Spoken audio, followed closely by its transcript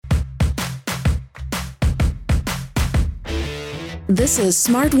This is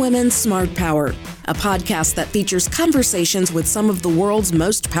Smart Women, Smart Power, a podcast that features conversations with some of the world's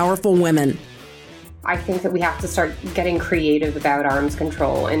most powerful women. I think that we have to start getting creative about arms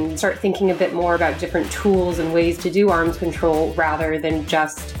control and start thinking a bit more about different tools and ways to do arms control rather than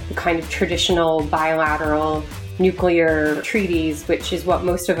just the kind of traditional bilateral nuclear treaties, which is what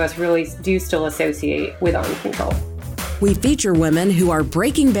most of us really do still associate with arms control. We feature women who are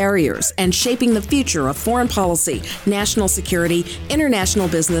breaking barriers and shaping the future of foreign policy, national security, international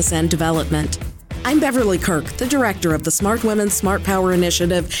business, and development. I'm Beverly Kirk, the director of the Smart Women, Smart Power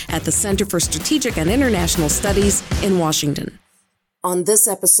initiative at the Center for Strategic and International Studies in Washington. On this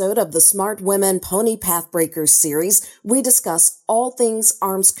episode of the Smart Women PONI Pathbreakers series, we discuss all things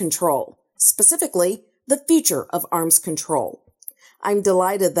arms control, specifically the future of arms control. I'm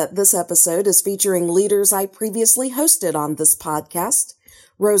delighted that this episode is featuring leaders I previously hosted on this podcast.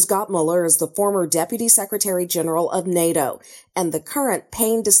 Rose Gottemoeller is the former Deputy Secretary General of NATO and the current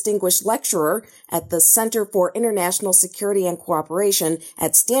Payne Distinguished Lecturer at the Center for International Security and Cooperation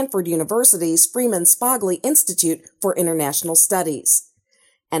at Stanford University's Freeman Spogli Institute for International Studies.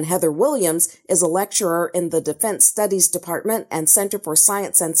 And Heather Williams is a lecturer in the Defense Studies Department and Center for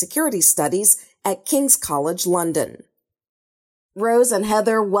Science and Security Studies at King's College London. Rose and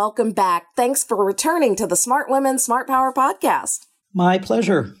Heather, welcome back. Thanks for returning to the Smart Women, Smart Power podcast. My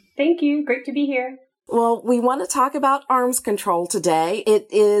pleasure. Thank you. Great to be here. Well, we want to talk about arms control today. It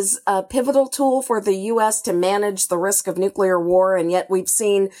is a pivotal tool for the U.S. to manage the risk of nuclear war, and yet we've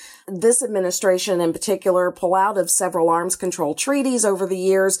seen this administration in particular pull out of several arms control treaties over the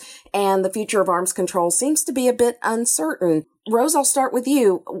years, and the future of arms control seems to be a bit uncertain. Rose, I'll start with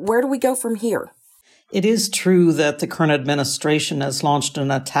you. Where do we go from here? It is true that the current administration has launched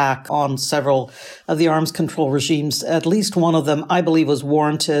an attack on several of the arms control regimes. At least one of them, I believe, was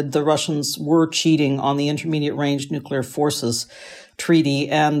warranted. The Russians were cheating on the Intermediate Range Nuclear Forces Treaty,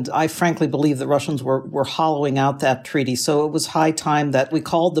 and I frankly believe the Russians were hollowing out that treaty. So it was high time that we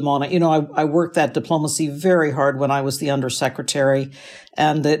called them on it. You know, I worked that diplomacy very hard when I was the undersecretary,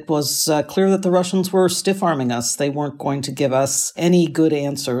 and it was clear that the Russians were stiff-arming us. They weren't going to give us any good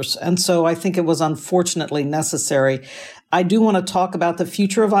answers. And so I think it was unfortunately necessary. I do want to talk about the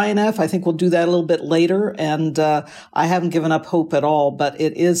future of INF. I think we'll do that a little bit later. And I haven't given up hope at all, but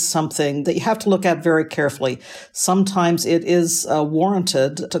it is something that you have to look at very carefully. Sometimes it is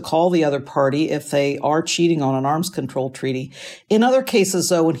warranted to call the other party if they are cheating on an arms control treaty. In other cases,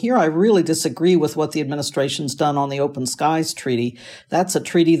 though, and here I really disagree with what the administration's done on the Open Skies Treaty. That's a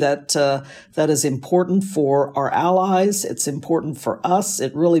treaty that is important for our allies. It's important for us.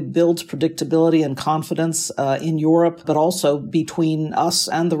 It really builds predictability and confidence in Europe, but also between us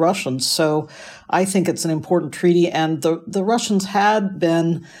and the Russians. So I think it's an important treaty. And the Russians had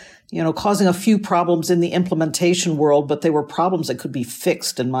been, causing a few problems in the implementation world, but they were problems that could be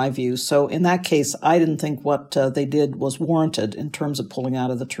fixed, in my view. So in that case, I didn't think what they did was warranted in terms of pulling out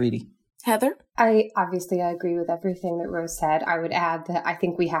of the treaty. Heather? I agree with everything that Rose said. I would add that I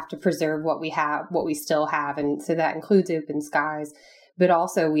think we have to preserve what we have, what we still have. And so that includes Open Skies. But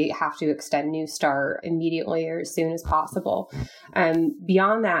also we have to extend New START immediately or as soon as possible.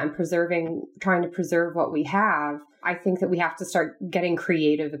 Beyond that and trying to preserve what we have, I think that we have to start getting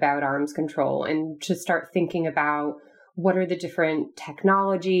creative about arms control and to start thinking about what are the different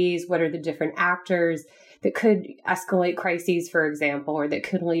technologies, what are the different actors that could escalate crises, for example, or that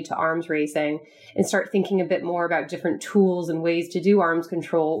could lead to arms racing, and start thinking a bit more about different tools and ways to do arms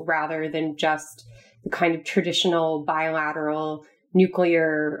control rather than just the kind of traditional bilateral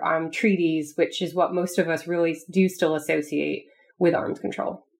nuclear treaties, which is what most of us really do still associate with arms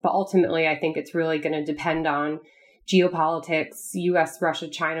control. But ultimately, I think it's really going to depend on geopolitics, U.S., Russia,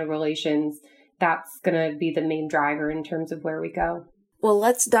 China relations. That's going to be the main driver in terms of where we go. Well,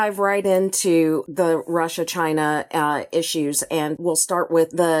 let's dive right into the Russia-China issues, and we'll start with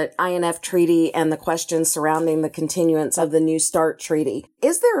the INF treaty and the questions surrounding the continuance of the New START treaty.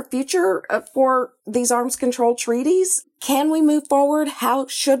 Is there a future for these arms control treaties? Can we move forward? How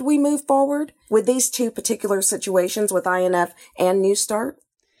should we move forward with these two particular situations with INF and New START?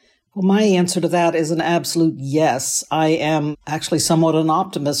 Well, my answer to that is an absolute yes. I am actually somewhat an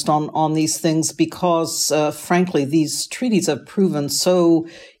optimist on these things because, frankly, these treaties have proven so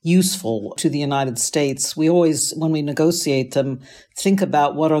useful to the United States. We always, when we negotiate them, think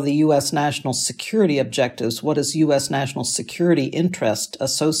about what are the U.S. national security objectives, what is U.S. national security interest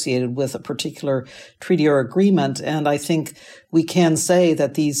associated with a particular treaty or agreement. And I think we can say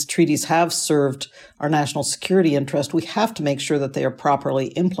that these treaties have served our national security interest. We have to make sure that they are properly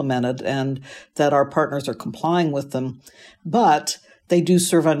implemented and that our partners are complying with them. But they do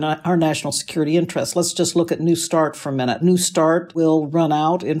serve our national security interests. Let's just look at New START for a minute. New START will run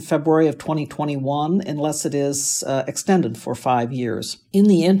out in February of 2021 unless it is extended for 5 years. In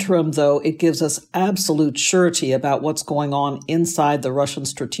the interim, though, it gives us absolute surety about what's going on inside the Russian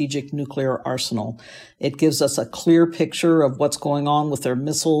strategic nuclear arsenal. It gives us a clear picture of what's going on with their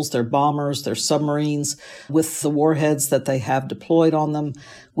missiles, their bombers, their submarines, with the warheads that they have deployed on them.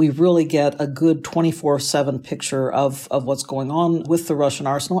 We really get a good 24/7 picture of what's going on with the Russian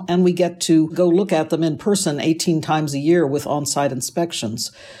arsenal, and we get to go look at them in person 18 times a year with on-site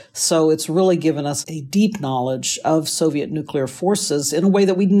inspections. So it's really given us a deep knowledge of Soviet nuclear forces in a way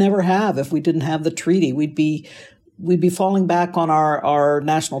that we'd never have if we didn't have the treaty. We'd be falling back on our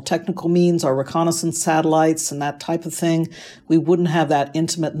national technical means, our reconnaissance satellites and that type of thing. We wouldn't have that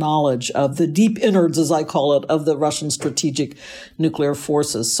intimate knowledge of the deep innards, as I call it, of the Russian strategic nuclear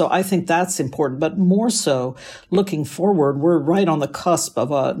forces. So I think that's important. But more so, looking forward, we're right on the cusp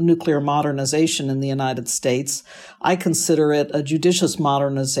of a nuclear modernization in the United States. I consider it a judicious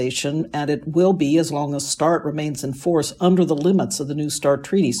modernization, and it will be as long as START remains in force under the limits of the New START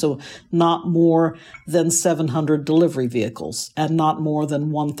Treaty. So not more than 700 delivery vehicles and not more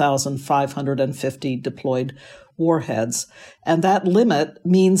than 1,550 deployed warheads. And that limit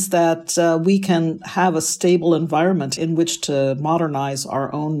means that we can have a stable environment in which to modernize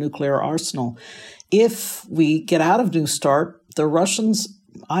our own nuclear arsenal. If we get out of New START, the Russians,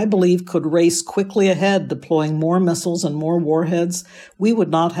 I believe, could race quickly ahead, deploying more missiles and more warheads. We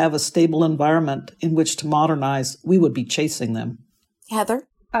would not have a stable environment in which to modernize. We would be chasing them. Heather?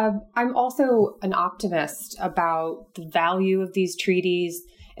 I'm also an optimist about the value of these treaties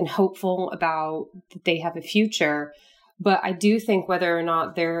and hopeful about that they have a future. But I do think whether or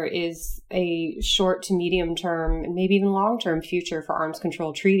not there is a short to medium term and maybe even long term future for arms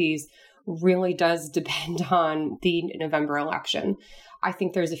control treaties really does depend on the November election. I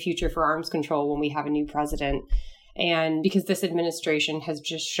think there's a future for arms control when we have a new president. And because this administration has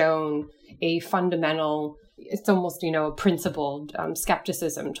just shown a fundamental, it's almost, a principled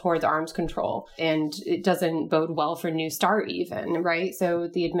skepticism towards arms control. And it doesn't bode well for New START even, right? So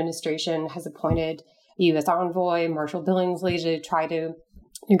the administration has appointed a U.S. envoy, Marshall Billingsley, to try to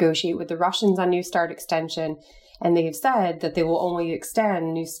negotiate with the Russians on New START extension. And they've said that they will only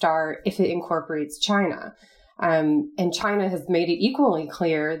extend New START if it incorporates China. And China has made it equally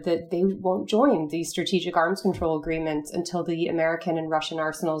clear that they won't join these strategic arms control agreements until the American and Russian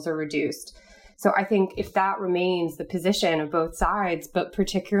arsenals are reduced. So I think if that remains the position of both sides, but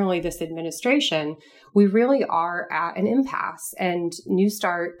particularly this administration, we really are at an impasse, and New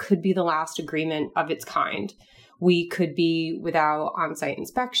START could be the last agreement of its kind. We could be without on-site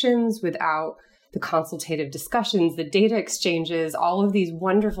inspections, without the consultative discussions, the data exchanges, all of these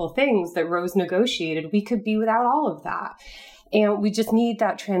wonderful things that Rose negotiated. We could be without all of that. And we just need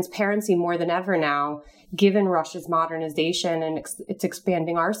that transparency more than ever now, given Russia's modernization and its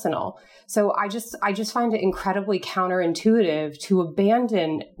expanding arsenal. So I just find it incredibly counterintuitive to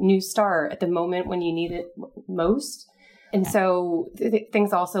abandon New START at the moment when you need it most. And so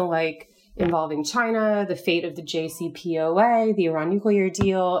things also like involving China, the fate of the JCPOA, the Iran nuclear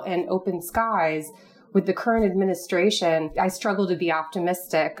deal, and open skies. With the current administration, I struggle to be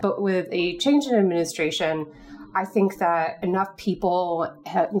optimistic, but with a change in administration, I think that enough people,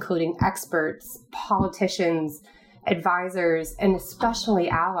 including experts, politicians, advisors, and especially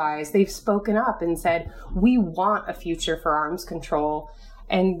allies, they've spoken up and said, we want a future for arms control,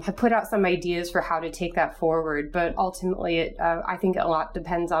 and have put out some ideas for how to take that forward. But ultimately, I think a lot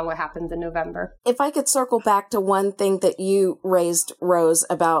depends on what happens in November. If I could circle back to one thing that you raised, Rose,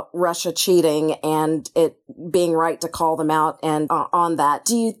 about Russia cheating and it being right to call them out, and on that,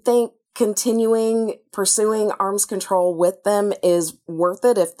 do you think pursuing arms control with them is worth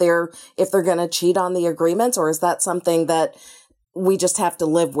it if they're going to cheat on the agreements, or is that something that we just have to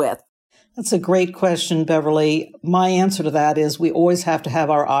live with? That's a great question, Beverly. My answer to that is we always have to have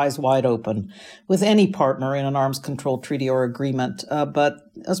our eyes wide open with any partner in an arms control treaty or agreement, but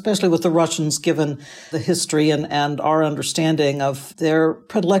especially with the Russians, given the history and our understanding of their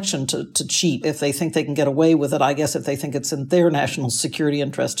predilection to cheat. If they think they can get away with it, I guess if they think it's in their national security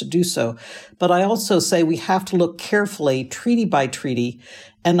interest to do so. But I also say we have to look carefully, treaty by treaty,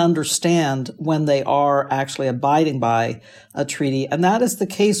 and understand when they are actually abiding by a treaty. And that is the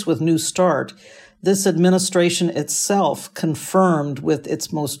case with New START. This administration itself confirmed with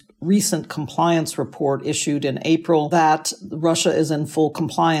its most recent compliance report issued in April that Russia is in full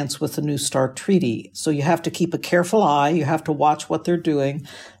compliance with the New START treaty. So you have to keep a careful eye. You have to watch what they're doing.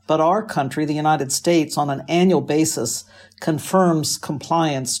 But our country, the United States, on an annual basis, confirms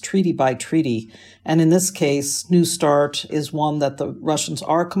compliance treaty by treaty. And in this case, New START is one that the Russians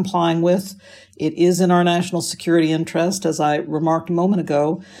are complying with. It is in our national security interest, as I remarked a moment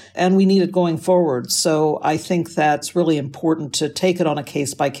ago, and we need it going forward. So I think that's really important to take it on a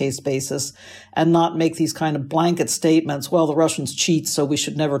case-by-case basis and not make these kind of blanket statements, well, the Russians cheat, so we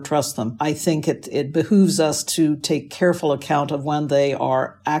should never trust them. I think it behooves us to take careful account of when they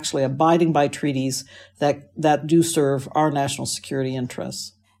are actually abiding by treaties that do serve our national security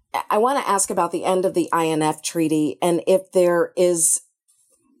interests. I want to ask about the end of the INF treaty and if there is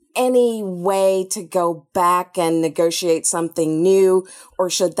any way to go back and negotiate something new, or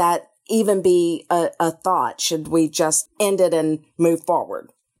should that even be a thought? Should we just end it and move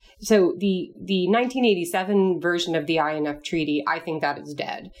forward? So the 1987 version of the INF treaty, I think that is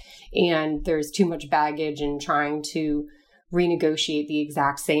dead. And there's too much baggage in trying to renegotiate the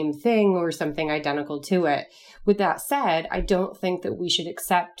exact same thing or something identical to it. With that said, I don't think that we should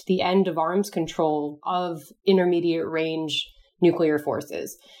accept the end of arms control of intermediate range nuclear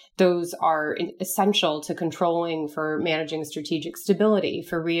forces. Those are essential to controlling, for managing strategic stability,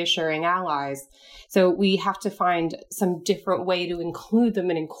 for reassuring allies. So we have to find some different way to include them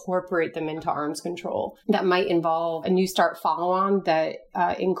and incorporate them into arms control. That might involve a New START follow-on that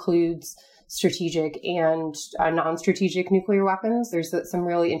includes strategic and non-strategic nuclear weapons. There's some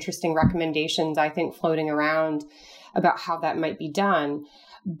really interesting recommendations, I think, floating around about how that might be done.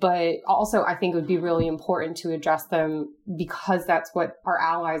 But also, I think it would be really important to address them because that's what our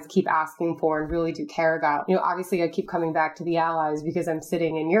allies keep asking for and really do care about. You know, obviously, I keep coming back to the allies because I'm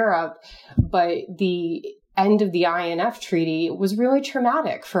sitting in Europe, but the end of the INF treaty was really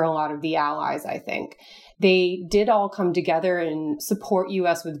traumatic for a lot of the allies, I think. They did all come together and support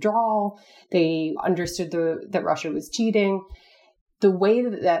U.S. withdrawal. They understood that Russia was cheating. The way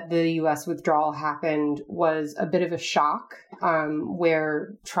that the U.S. withdrawal happened was a bit of a shock,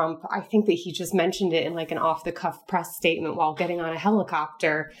 where Trump, I think that he just mentioned it in like an off-the-cuff press statement while getting on a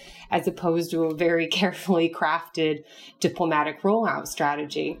helicopter, as opposed to a very carefully crafted diplomatic rollout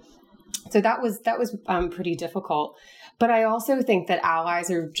strategy. So that was pretty difficult. But I also think that allies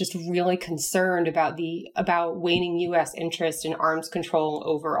are just really concerned about waning U.S. interest in arms control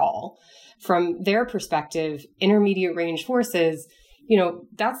overall. From their perspective, intermediate range forces, you know,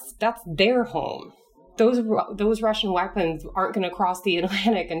 that's their home. Those Russian weapons aren't going to cross the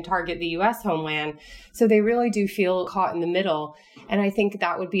Atlantic and target the U.S. homeland. So they really do feel caught in the middle. And I think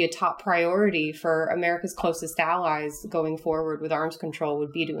that would be a top priority for America's closest allies going forward with arms control,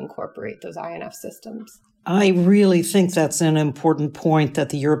 would be to incorporate those INF systems. I really think that's an important point, that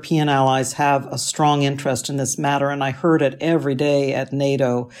the European allies have a strong interest in this matter, and I heard it every day at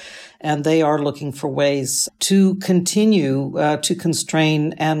NATO, and they are looking for ways to continue to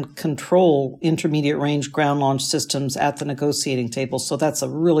constrain and control intermediate range ground launch systems at the negotiating table. So that's a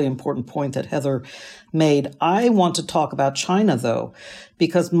really important point that Heather made. I want to talk about China, though,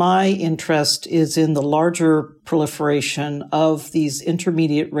 because my interest is in the larger proliferation of these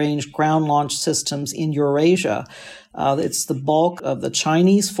intermediate range ground launch systems in Eurasia. It's the bulk of the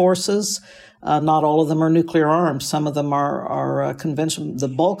Chinese forces. Not all of them are nuclear armed. Some of them are conventional. The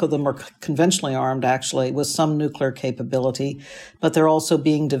bulk of them are conventionally armed, actually, with some nuclear capability. But they're also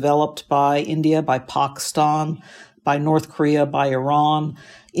being developed by India, by Pakistan, by North Korea, by Iran.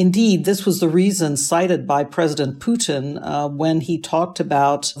 Indeed, this was the reason cited by President Putin when he talked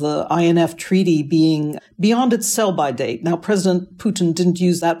about the INF treaty being beyond its sell-by date. Now, President Putin didn't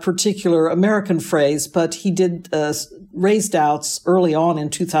use that particular American phrase, but he did raise doubts early on in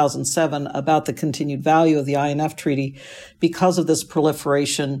 2007 about the continued value of the INF treaty because of this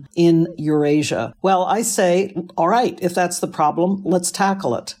proliferation in Eurasia. Well, I say, all right, if that's the problem, let's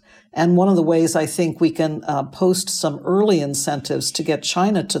tackle it. And one of the ways I think we can post some early incentives to get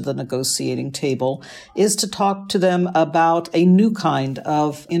China to the negotiating table is to talk to them about a new kind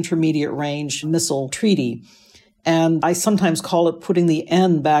of intermediate range missile treaty. And I sometimes call it putting the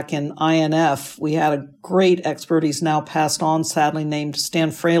N back in INF. We had a great expert. He's now passed on, sadly, named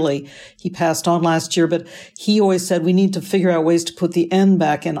Stan Fraley. He passed on last year, but he always said we need to figure out ways to put the N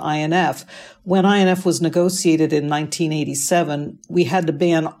back in INF. When INF was negotiated in 1987, we had to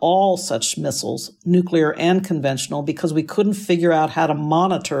ban all such missiles, nuclear and conventional, because we couldn't figure out how to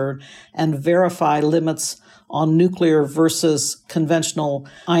monitor and verify limits on nuclear versus conventional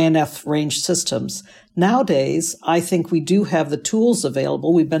INF range systems. Nowadays, I think we do have the tools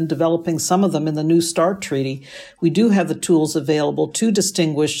available. We've been developing some of them in the New START treaty. We do have the tools available to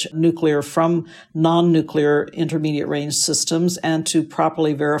distinguish nuclear from non-nuclear intermediate range systems and to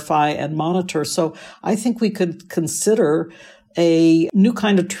properly verify and monitor. So I think we could consider a new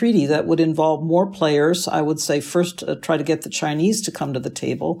kind of treaty that would involve more players. I would say first try to get the Chinese to come to the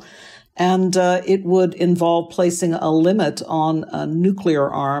table. And it would involve placing a limit on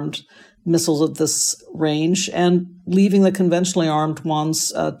nuclear-armed missiles of this range and leaving the conventionally armed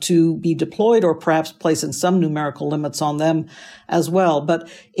ones to be deployed, or perhaps placing some numerical limits on them as well. But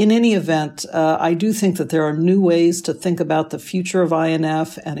in any event, I do think that there are new ways to think about the future of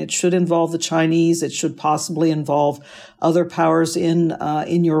INF, and it should involve the Chinese. It should possibly involve other powers in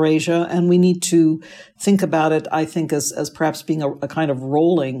Eurasia, and we need to think about it, I think, as perhaps being a kind of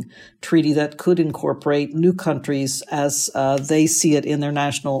rolling treaty that could incorporate new countries as they see it in their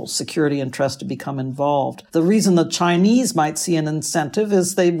national security interest to become involved. The reason the Chinese might see an incentive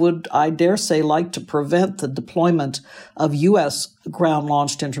is they would, I dare say, like to prevent the deployment of U.S.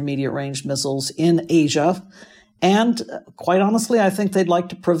 ground-launched intermediate-range missiles in Asia. And quite honestly, I think they'd like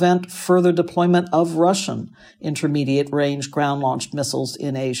to prevent further deployment of Russian intermediate-range ground-launched missiles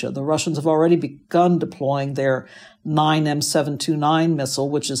in Asia. The Russians have already begun deploying their 9M729 missile,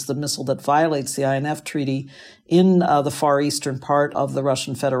 which is the missile that violates the INF treaty, in the far eastern part of the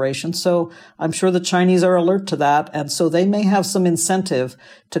Russian Federation. So I'm sure the Chinese are alert to that, and so they may have some incentive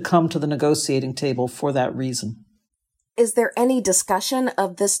to come to the negotiating table for that reason. Is there any discussion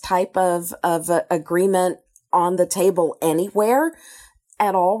of this type of agreement on the table anywhere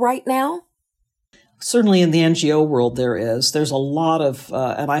at all right now? Certainly in the NGO world there is. There's a lot of,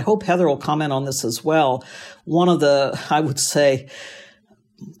 and I hope Heather will comment on this as well, one of the, I would say,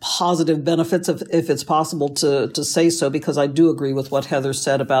 positive benefits, if it's possible to say so, because I do agree with what Heather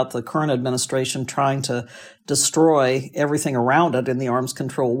said about the current administration trying to destroy everything around it in the arms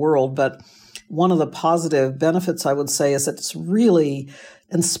control world. But one of the positive benefits, I would say, is that it's really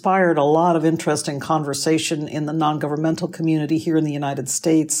inspired a lot of interesting conversation in the non-governmental community here in the United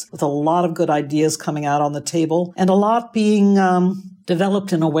States, with a lot of good ideas coming out on the table and a lot being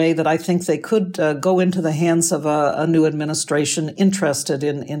developed in a way that I think they could go into the hands of a new administration interested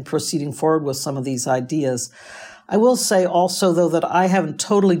in proceeding forward with some of these ideas. I will say also, though, that I haven't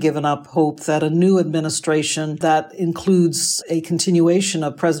totally given up hope that a new administration that includes a continuation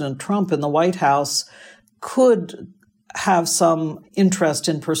of President Trump in the White House could have some interest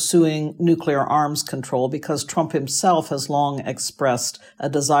in pursuing nuclear arms control, because Trump himself has long expressed a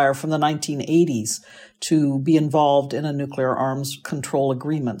desire from the 1980s to be involved in a nuclear arms control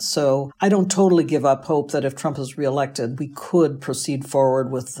agreement. So I don't totally give up hope that if Trump is reelected, we could proceed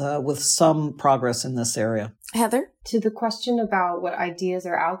forward with some progress in this area. Heather? To the question about what ideas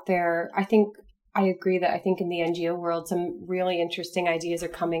are out there, I agree that I think in the NGO world, some really interesting ideas are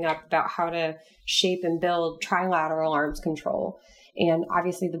coming up about how to shape and build trilateral arms control. And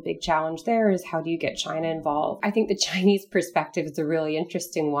obviously the big challenge there is, how do you get China involved? I think the Chinese perspective is a really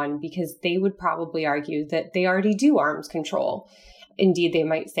interesting one, because they would probably argue that they already do arms control. Indeed, they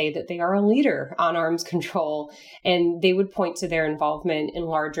might say that they are a leader on arms control, and they would point to their involvement in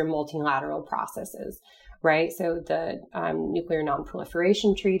larger multilateral processes, right? So the Nuclear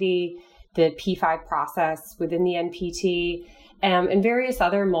Non-Proliferation Treaty, the P5 process within the NPT, and various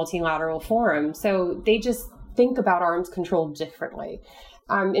other multilateral forums. So they just think about arms control differently.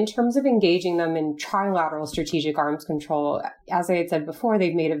 In terms of engaging them in trilateral strategic arms control, as I had said before,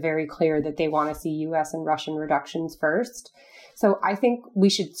 they've made it very clear that they want to see U.S. and Russian reductions first. So I think we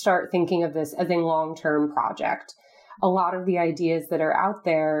should start thinking of this as a long-term project. A lot of the ideas that are out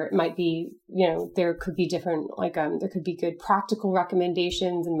there might be, there could be different, there could be good practical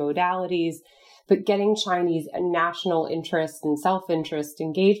recommendations and modalities, but getting Chinese national interest and self-interest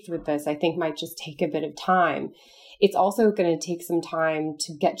engaged with this, I think, might just take a bit of time. It's also going to take some time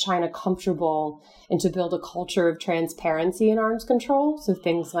to get China comfortable and to build a culture of transparency in arms control. So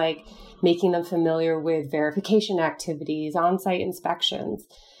things like making them familiar with verification activities, on-site inspections.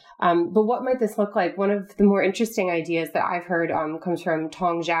 But what might this look like? One of the more interesting ideas that I've heard comes from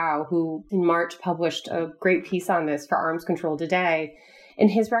Tong Zhao, who in March published a great piece on this for Arms Control Today. And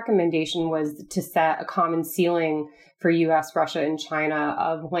his recommendation was to set a common ceiling for U.S., Russia, and China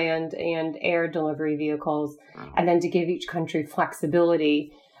of land and air delivery vehicles, and then to give each country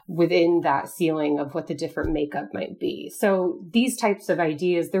flexibility within that ceiling of what the different makeup might be. So these types of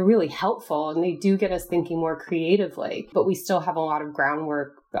ideas, they're really helpful, and they do get us thinking more creatively, but we still have a lot of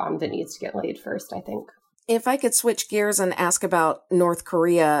groundwork that needs to get laid first, I think. If I could switch gears and ask about North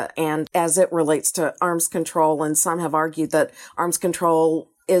Korea and as it relates to arms control, and some have argued that arms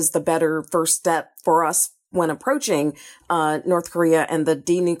control is the better first step for us when approaching North Korea and the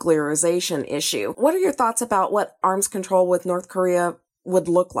denuclearization issue. What are your thoughts about what arms control with North Korea would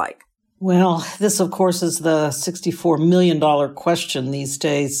look like? Well, this, of course, is the $64 million question these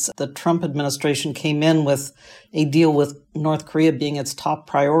days. The Trump administration came in with a deal with North Korea being its top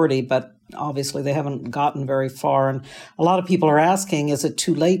priority, but obviously they haven't gotten very far. And a lot of people are asking, is it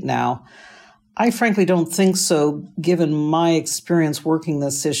too late now? I frankly don't think so, given my experience working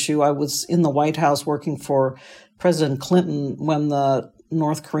this issue. I was in the White House working for President Clinton when the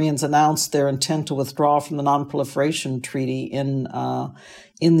North Koreans announced their intent to withdraw from the Non-Proliferation Treaty in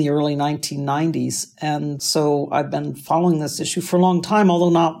the early 1990s. And so I've been following this issue for a long time, although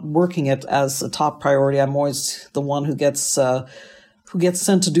not working it as a top priority. I'm always the one who gets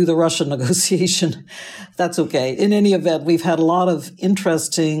sent to do the Russia negotiation. That's okay. In any event, we've had a lot of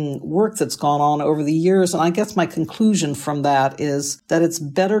interesting work that's gone on over the years. And I guess my conclusion from that is that it's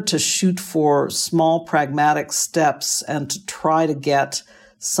better to shoot for small pragmatic steps and to try to get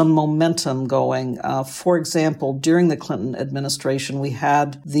some momentum going. For example, during the Clinton administration, we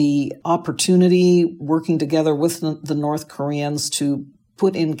had the opportunity working together with the North Koreans to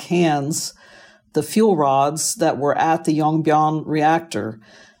put in cans the fuel rods that were at the Yongbyon reactor,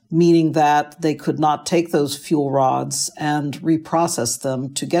 meaning that they could not take those fuel rods and reprocess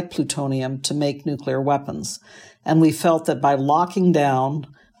them to get plutonium to make nuclear weapons. And we felt that by locking down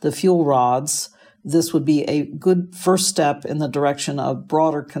the fuel rods, this would be a good first step in the direction of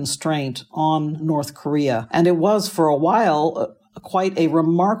broader constraint on North Korea. And it was, for a while, quite a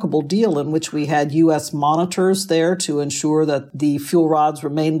remarkable deal in which we had U.S. monitors there to ensure that the fuel rods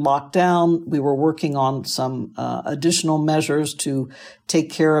remained locked down. We were working on some additional measures to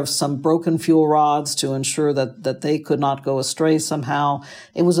take care of some broken fuel rods to ensure that they could not go astray somehow.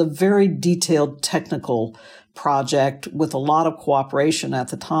 It was a very detailed technical project with a lot of cooperation at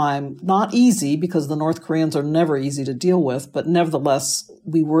the time. Not easy, because the North Koreans are never easy to deal with, but nevertheless,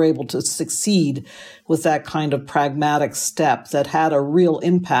 we were able to succeed with that kind of pragmatic step that had a real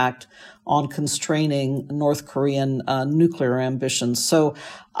impact on constraining North Korean nuclear ambitions. So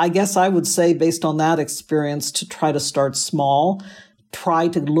I guess I would say, based on that experience, to try to start small, try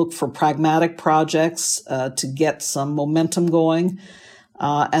to look for pragmatic projects to get some momentum going,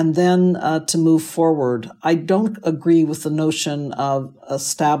 and then to move forward. I don't agree with the notion of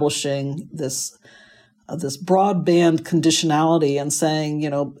establishing this broadband conditionality and saying,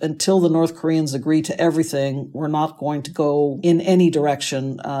 until the North Koreans agree to everything, we're not going to go in any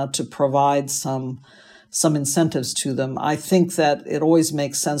direction to provide some incentives to them. I think that it always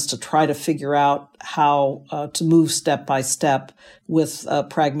makes sense to try to figure out how to move step by step with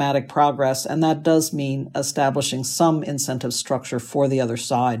pragmatic progress, and that does mean establishing some incentive structure for the other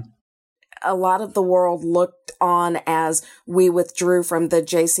side. A lot of the world looked on as we withdrew from the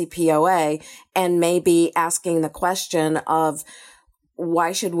JCPOA, and maybe asking the question of,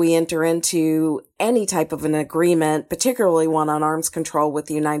 why should we enter into any type of an agreement, particularly one on arms control with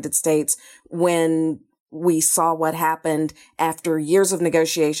the United States, when we saw what happened after years of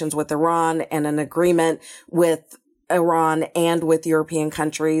negotiations with Iran and an agreement with Iran and with European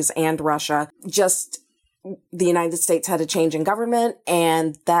countries and Russia. Just the United States had a change in government,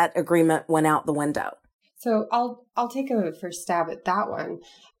 and that agreement went out the window. So I'll take a first stab at that one.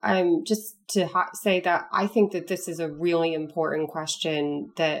 Just to say that I think that this is a really important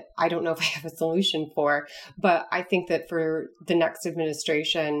question that I don't know if I have a solution for, but I think that for the next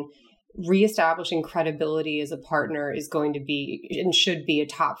administration, reestablishing credibility as a partner is going to be and should be a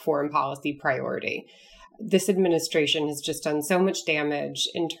top foreign policy priority. This administration has just done so much damage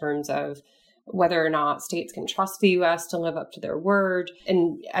in terms of whether or not states can trust the U.S. to live up to their word.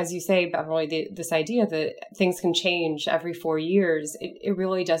 And as you say, Beverly, this idea that things can change every 4 years, it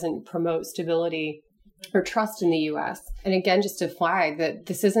really doesn't promote stability or trust in the U.S. And again, just to flag that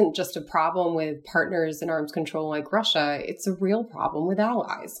this isn't just a problem with partners in arms control like Russia, it's a real problem with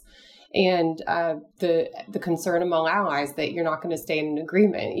allies. And the concern among allies that you're not going to stay in an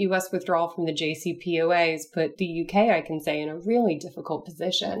agreement. U.S. withdrawal from the JCPOA has put the UK, I can say, in a really difficult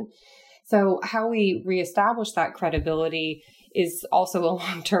position. So how we reestablish that credibility is also a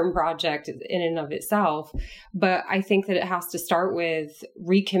long-term project in and of itself. But I think that it has to start with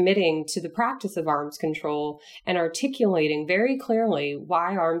recommitting to the practice of arms control and articulating very clearly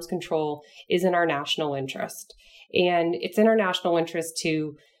why arms control is in our national interest. And it's in our national interest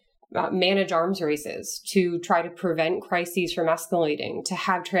to manage arms races, to try to prevent crises from escalating, to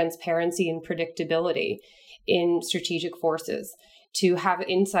have transparency and predictability in strategic forces, to have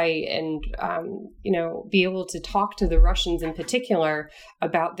insight and, be able to talk to the Russians in particular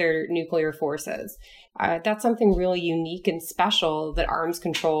about their nuclear forces. That's something really unique and special that arms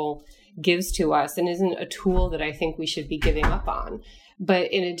control gives to us and isn't a tool that I think we should be giving up on.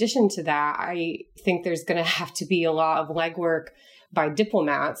 But in addition to that, I think there's going to have to be a lot of legwork by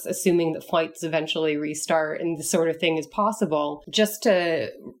diplomats, assuming that flights eventually restart and this sort of thing is possible, just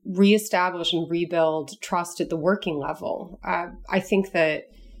to reestablish and rebuild trust at the working level. I think that,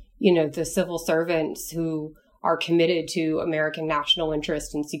 the civil servants who are committed to American national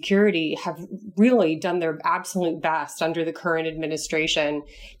interest and security have really done their absolute best under the current administration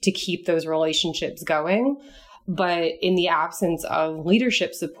to keep those relationships going. But in the absence of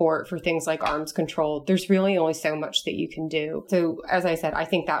leadership support for things like arms control, there's really only so much that you can do. So, as I said, I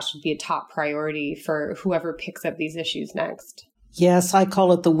think that should be a top priority for whoever picks up these issues next. Yes, I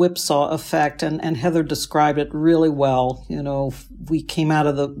call it the whipsaw effect, and Heather described it really well. We came out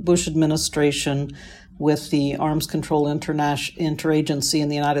of the Bush administration with the Arms Control Interagency in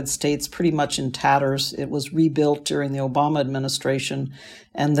the United States pretty much in tatters. It was rebuilt during the Obama administration,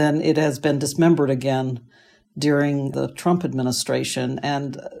 and then it has been dismembered again during the Trump administration.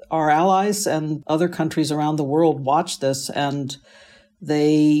 And our allies and other countries around the world watch this and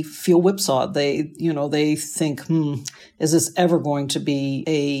they feel whipsawed. They think, is this ever going to be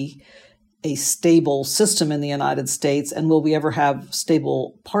a stable system in the United States? And will we ever have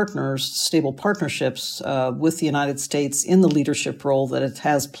stable partnerships with the United States in the leadership role that it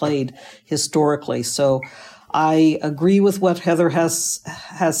has played historically? So I agree with what Heather has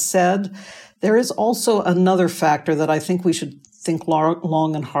said. There is also another factor that I think we should think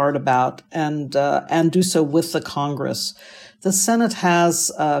long and hard about and do so with the Congress. The Senate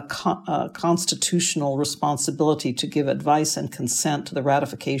has a constitutional responsibility to give advice and consent to the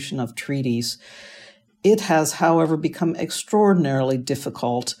ratification of treaties. It has, however, become extraordinarily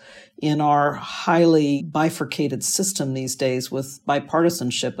difficult in our highly bifurcated system these days, with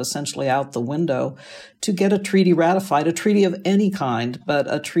bipartisanship essentially out the window, to get a treaty ratified, a treaty of any kind,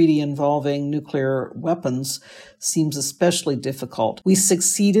 but a treaty involving nuclear weapons seems especially difficult. We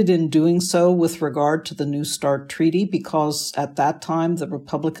succeeded in doing so with regard to the New START treaty because at that time the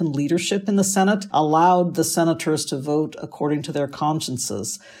Republican leadership in the Senate allowed the senators to vote according to their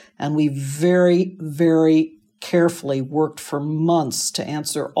consciences. And we very, very carefully worked for months to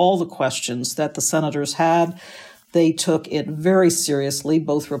answer all the questions that the senators had. They took it very seriously,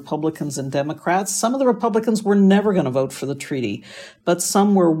 both Republicans and Democrats. Some of the Republicans were never going to vote for the treaty, but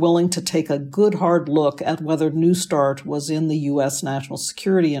some were willing to take a good hard look at whether New START was in the U.S. national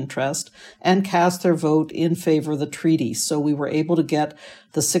security interest and cast their vote in favor of the treaty. So we were able to get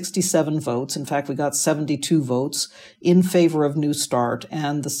the 67 votes. In fact, we got 72 votes in favor of New START,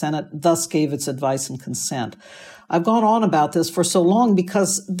 and the Senate thus gave its advice and consent. I've gone on about this for so long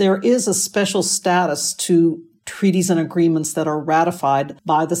because there is a special status to treaties and agreements that are ratified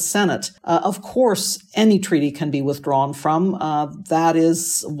by the Senate. Of course, any treaty can be withdrawn from. That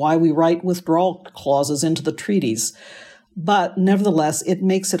is why we write withdrawal clauses into the treaties. But nevertheless, it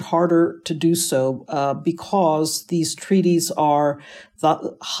makes it harder to do so because these treaties are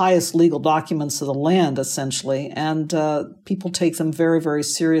the highest legal documents of the land, essentially, and people take them very, very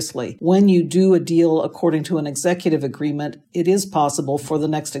seriously. When you do a deal according to an executive agreement, it is possible for the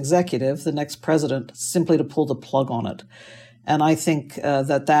next executive, the next president, simply to pull the plug on it. And I think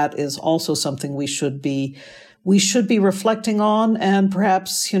that is also something we should be reflecting on and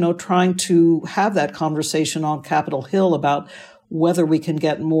perhaps, trying to have that conversation on Capitol Hill about whether we can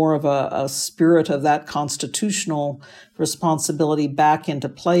get more of a spirit of that constitutional responsibility back into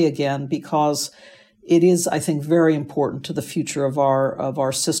play again, because it is, I think, very important to the future of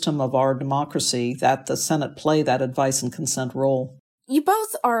our system, of our democracy, that the Senate play that advice and consent role. You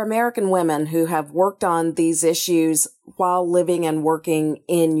both are American women who have worked on these issues while living and working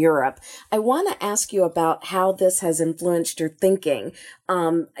in Europe. I want to ask you about how this has influenced your thinking.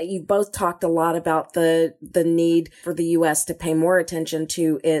 You both talked a lot about the need for the U.S. to pay more attention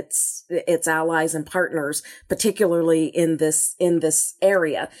to its allies and partners, particularly in this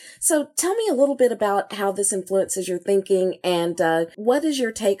area. So tell me a little bit about how this influences your thinking, and what is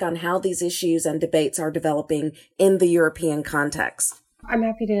your take on how these issues and debates are developing in the European context? I'm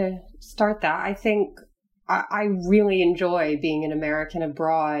happy to start that. I think I really enjoy being an American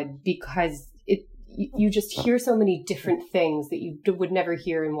abroad because you just hear so many different things that you would never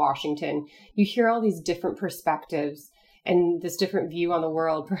hear in Washington. You hear all these different perspectives and this different view on the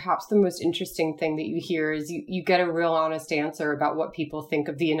world. Perhaps the most interesting thing that you hear is you get a real honest answer about what people think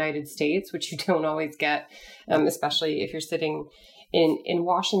of the United States, which you don't always get, especially if you're sitting in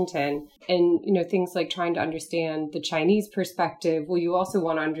Washington. And, things like trying to understand the Chinese perspective. Well, you also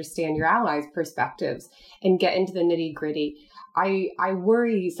want to understand your allies' perspectives and get into the nitty gritty. I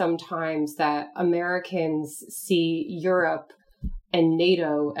worry sometimes that Americans see Europe and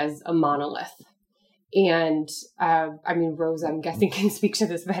NATO as a monolith. And Rose, I'm guessing, can speak to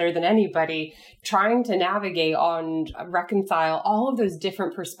this better than anybody, trying to navigate reconcile all of those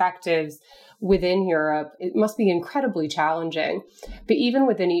different perspectives within Europe. It must be incredibly challenging. But even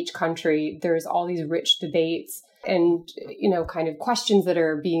within each country, there's all these rich debates and, kind of questions that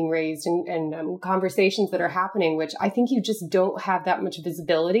are being raised and conversations that are happening, which I think you just don't have that much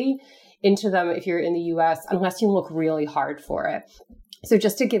visibility into them if you're in the US, unless you look really hard for it. So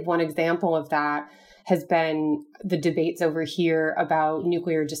just to give one example of that has been the debates over here about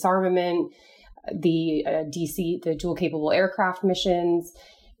nuclear disarmament, the dual capable aircraft missions,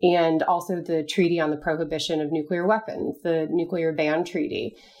 and also the treaty on the prohibition of nuclear weapons, the nuclear ban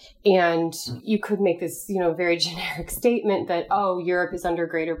treaty. And you could make this, very generic statement that, Europe is under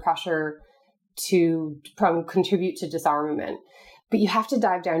greater pressure to contribute to disarmament. But you have to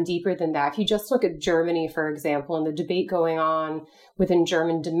dive down deeper than that. If you just look at Germany, for example, and the debate going on within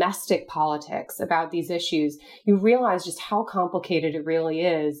German domestic politics about these issues, you realize just how complicated it really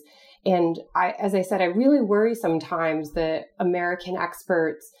is. And as I said, I really worry sometimes that American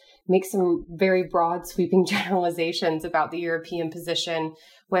experts make some very broad, sweeping generalizations about the European position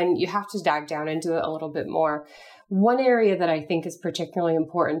when you have to dive down into it a little bit more. One area that I think is particularly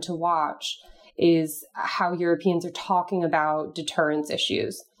important to watch is how Europeans are talking about deterrence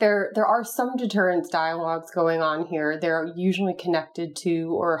issues. There are some deterrence dialogues going on here. They're usually connected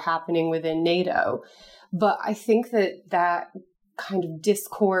to or happening within NATO. But I think that kind of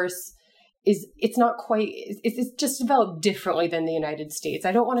discourse it's just developed differently than the United States.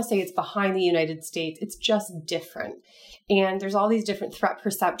 I don't want to say it's behind the United States. It's just different. And there's all these different threat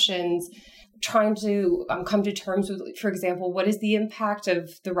perceptions, trying to come to terms with, for example, what is the impact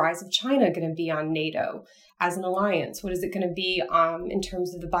of the rise of China going to be on NATO as an alliance? What is it going to be in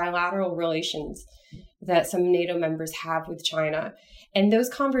terms of the bilateral relations that some NATO members have with China? And those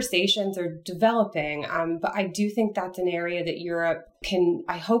conversations are developing, but I do think that's an area that Europe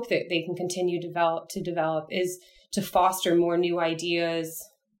I hope that they can continue to develop, is to foster more new ideas,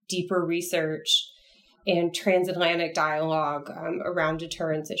 deeper research, and transatlantic dialogue around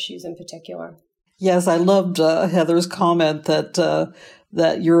deterrence issues in particular. Yes, I loved Heather's comment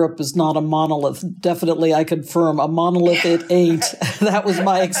that Europe is not a monolith. Definitely, I confirm, a monolith it ain't. That was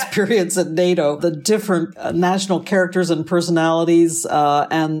my experience at NATO. The different national characters and personalities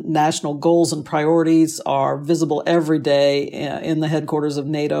and national goals and priorities are visible every day in the headquarters of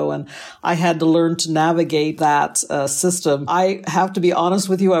NATO, and I had to learn to navigate that system. I have to be honest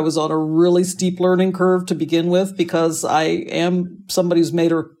with you, I was on a really steep learning curve to begin with, because I am somebody who's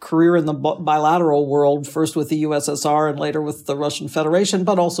made her career in the bilateral world, first with the USSR and later with the Russian Federation,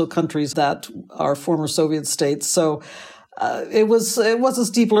 but also countries that are former Soviet states. So it was a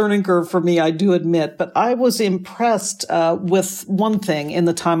steep learning curve for me, I do admit. But I was impressed with one thing in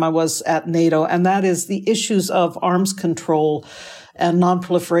the time I was at NATO, and that is the issues of arms control and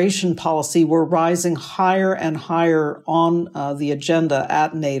non-proliferation policy were rising higher and higher on the agenda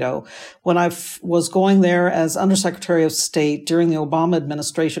at NATO. When I was going there as Undersecretary of State during the Obama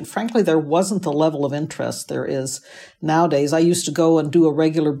administration, frankly, there wasn't the level of interest there is nowadays. I used to go and do a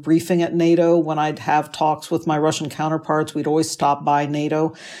regular briefing at NATO. When I'd have talks with my Russian counterparts, we'd always stop by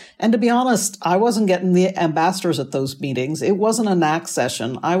NATO. And to be honest, I wasn't getting the ambassadors at those meetings. It wasn't a NAC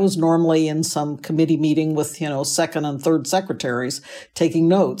session. I was normally in some committee meeting with, second and third secretaries taking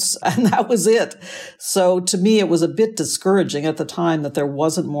notes, and that was it. So to me, it was a bit discouraging at the time that there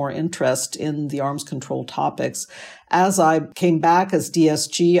wasn't more interest in the arms control topics. As I came back as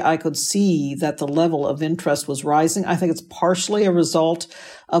DSG, I could see that the level of interest was rising. I think it's partially a result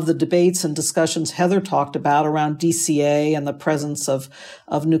of the debates and discussions Heather talked about around DCA and the presence of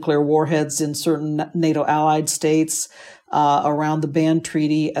nuclear warheads in certain NATO allied states, around the ban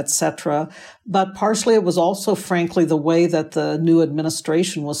treaty, etc. But partially it was also, frankly, the way that the new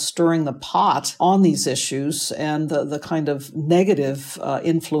administration was stirring the pot on these issues, and the kind of negative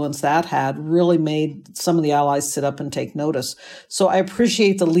influence that had really made some of the allies sit up and take notice. So I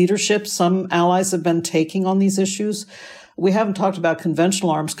appreciate the leadership some allies have been taking on these issues. We haven't talked about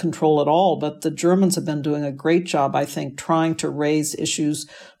conventional arms control at all, but the Germans have been doing a great job, I think, trying to raise issues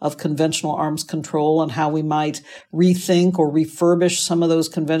of conventional arms control and how we might rethink or refurbish some of those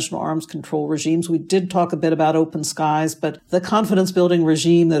conventional arms control regimes. We did talk a bit about open skies, but the confidence building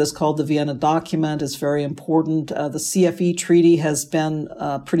regime that is called the Vienna document is very important. The CFE treaty has been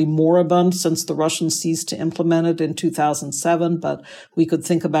pretty moribund since the Russians ceased to implement it in 2007, but we could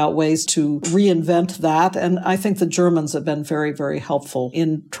think about ways to reinvent that. And I think the Germans have been very, very helpful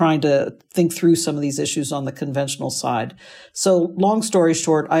in trying to think through some of these issues on the conventional side. So long story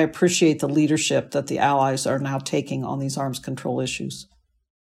short, I appreciate the leadership that the allies are now taking on these arms control issues.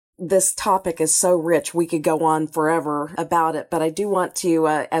 This topic is so rich, we could go on forever about it, but I do want to,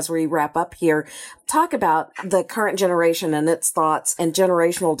 as we wrap up here, talk about the current generation and its thoughts and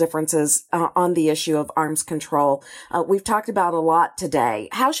generational differences on the issue of arms control. We've talked about a lot today.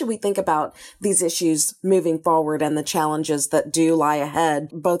 How should we think about these issues moving forward and the challenges that do lie ahead,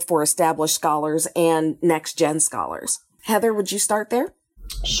 both for established scholars and next-gen scholars? Heather, would you start there?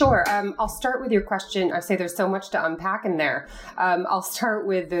 Sure. I'll start with your question. I say there's so much to unpack in there. I'll start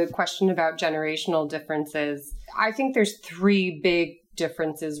with the question about generational differences. I think there's three big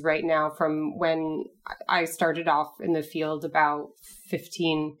differences right now from when I started off in the field about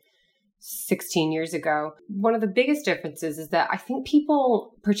 15, 16 years ago. One of the biggest differences is that I think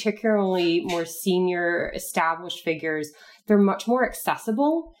people, particularly more senior established figures, they're much more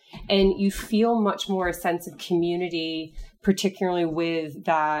accessible and you feel much more a sense of community, particularly with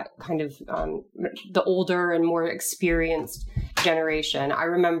that kind of the older and more experienced generation. I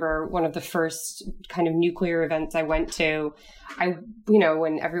remember one of the first kind of nuclear events I went to,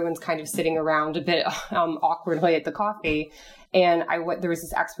 when everyone's kind of sitting around a bit awkwardly at the coffee, and there was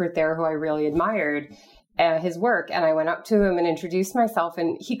this expert there who I really admired his work, and I went up to him and introduced myself,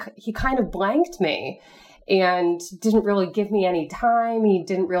 and he kind of blanked me and didn't really give me any time. He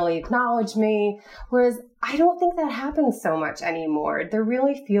didn't really acknowledge me. Whereas I don't think that happens so much anymore. There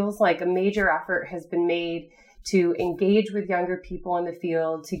really feels like a major effort has been made to engage with younger people in the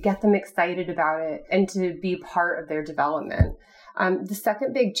field, to get them excited about it, and to be part of their development. The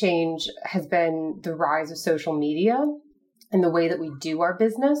second big change has been the rise of social media and the way that we do our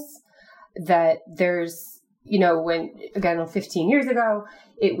business. That there's, 15 years ago,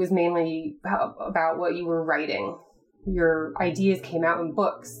 it was mainly about what you were writing. Your ideas came out in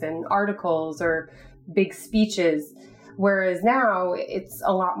books and articles or big speeches, whereas now it's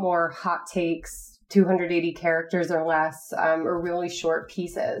a lot more hot takes, 280 characters or less, or really short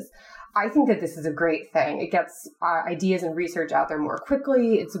pieces. I think that this is a great thing. It gets ideas and research out there more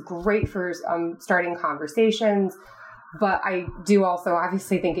quickly. It's great for starting conversations. But I do also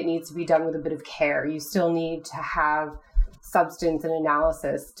obviously think it needs to be done with a bit of care. You still need to have substance and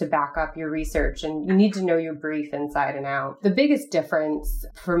analysis to back up your research, and you need to know your brief inside and out. The biggest difference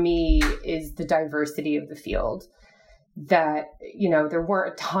for me is the diversity of the field. That, there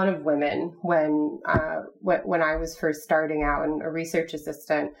weren't a ton of women when I was first starting out and a research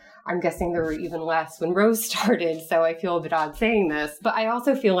assistant. I'm guessing there were even less when Rose started, so I feel a bit odd saying this. But I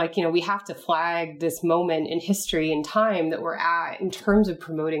also feel like, we have to flag this moment in history and time that we're at in terms of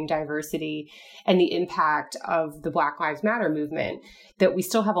promoting diversity and the impact of the Black Lives Matter movement, that we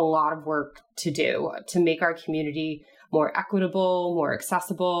still have a lot of work to do to make our community more equitable, more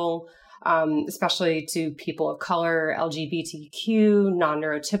accessible, especially to people of color, LGBTQ,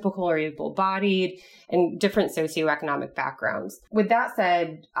 non-neurotypical or able-bodied, and different socioeconomic backgrounds. With that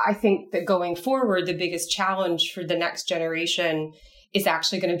said, I think that going forward, the biggest challenge for the next generation is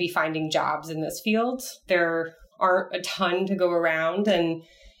actually going to be finding jobs in this field. There aren't a ton to go around, and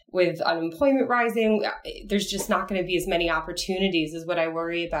with unemployment rising, there's just not going to be as many opportunities is what I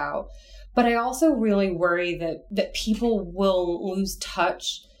worry about. But I also really worry that people will lose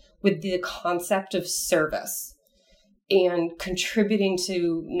touch with the concept of service and contributing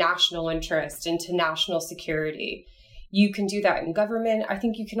to national interest and to national security. You can do that in government. I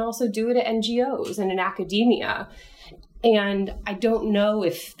think you can also do it at NGOs and in academia. And I don't know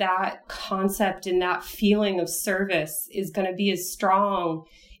if that concept and that feeling of service is going to be as strong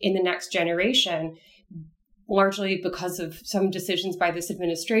in the next generation, largely because of some decisions by this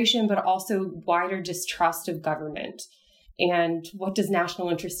administration, but also wider distrust of government. And what does national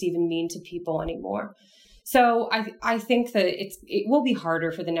interest even mean to people anymore? So I think that it will be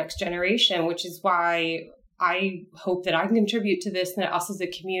harder for the next generation, which is why I hope that I can contribute to this and that us as a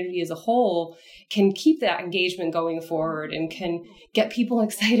community as a whole can keep that engagement going forward and can get people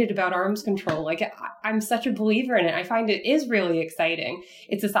excited about arms control. Like, I'm such a believer in it. I find it is really exciting.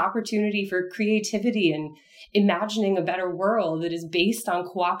 It's this opportunity for creativity and imagining a better world that is based on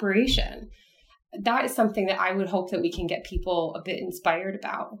cooperation. That is something that I would hope that we can get people a bit inspired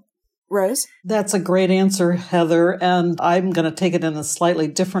about. Rose? That's a great answer, Heather. And I'm going to take it in a slightly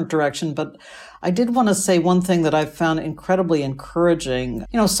different direction. But I did want to say one thing that I found incredibly encouraging.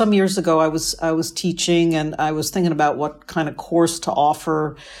 Some years ago, I was teaching and I was thinking about what kind of course to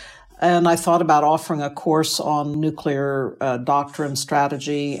offer. And I thought about offering a course on nuclear doctrine,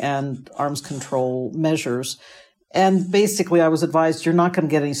 strategy, and arms control measures. And basically, I was advised, you're not going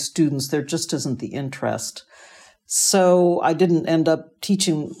to get any students. There just isn't the interest. So I didn't end up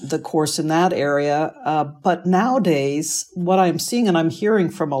teaching the course in that area. But nowadays, what I'm seeing and I'm hearing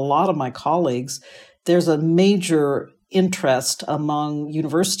from a lot of my colleagues, there's a major interest among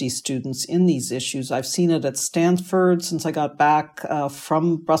university students in these issues. I've seen it at Stanford since I got back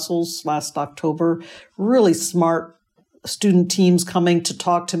from Brussels last October. Really smart student teams coming to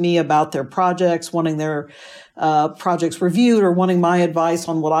talk to me about their projects, wanting their projects reviewed or wanting my advice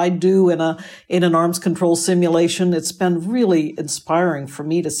on what I do in an arms control simulation. It's been really inspiring for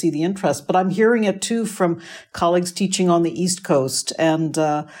me to see the interest, but I'm hearing it too from colleagues teaching on the East Coast. And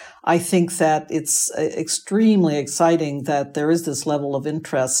I think that it's extremely exciting that there is this level of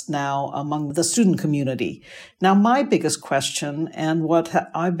interest now among the student community. Now, my biggest question, and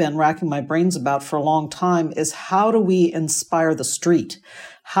what I've been racking my brains about for a long time, is how do we inspire the street?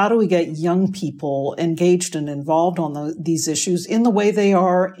 How do we get young people engaged and involved on these issues in the way they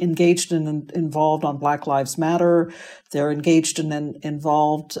are engaged and involved on Black Lives Matter? They're engaged and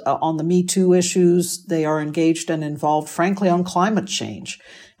involved on the Me Too issues. They are engaged and involved, frankly, on climate change.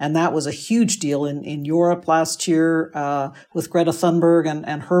 And that was a huge deal in Europe last year with Greta Thunberg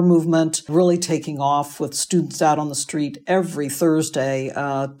and her movement really taking off with students out on the street every Thursday,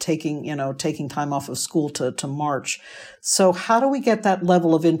 taking time off of school to march. So how do we get that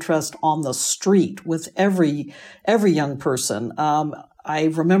level of interest on the street with every young person? I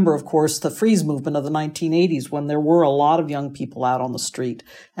remember, of course, the Freeze movement of the 1980s when there were a lot of young people out on the street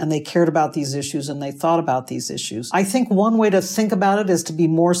and they cared about these issues and they thought about these issues. I think one way to think about it is to be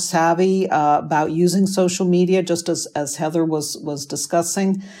more savvy about using social media, just as Heather was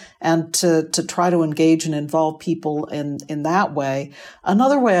discussing, and to try to engage and involve people in that way.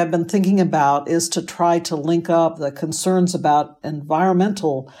 Another way I've been thinking about is to try to link up the concerns about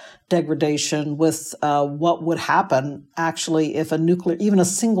environmental degradation with what would happen actually if even a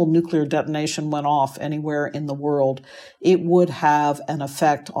single nuclear detonation went off anywhere in the world. It would have an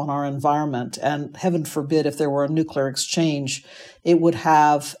effect on our environment. And heaven forbid, if there were a nuclear exchange, it would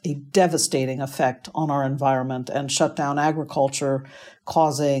have a devastating effect on our environment and shut down agriculture,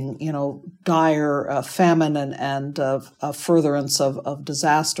 causing, dire famine and furtherance of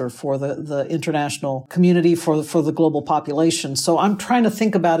disaster for the international community, for the global population. So I'm trying to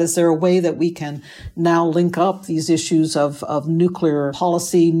think about, is there a way that we can now link up these issues of nuclear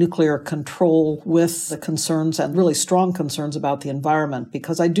policy, nuclear control with the concerns and really strong concerns about the environment?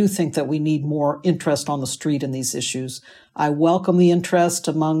 Because I do think that we need more interest on the street in these issues. I welcome the interest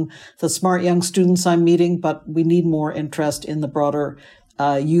among the smart young students I'm meeting, but we need more interest in the broader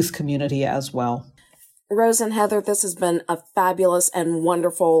youth community as well. Rose and Heather, this has been a fabulous and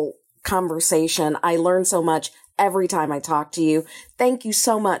wonderful conversation. I learn so much every time I talk to you. Thank you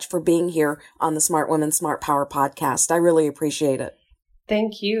so much for being here on the Smart Women, Smart Power podcast. I really appreciate it.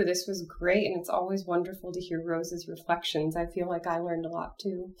 Thank you. This was great. And it's always wonderful to hear Rose's reflections. I feel like I learned a lot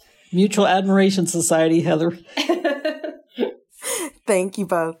too. Mutual Admiration Society, Heather. Thank you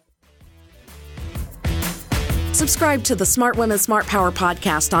both. Subscribe to the Smart Women, Smart Power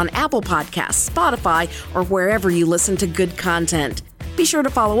podcast on Apple Podcasts, Spotify, or wherever you listen to good content. Be sure to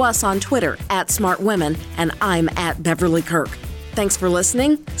follow us on Twitter @SmartWomen, and I'm @Beverly Kirk. Thanks for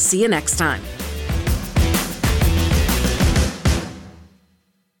listening. See you next time.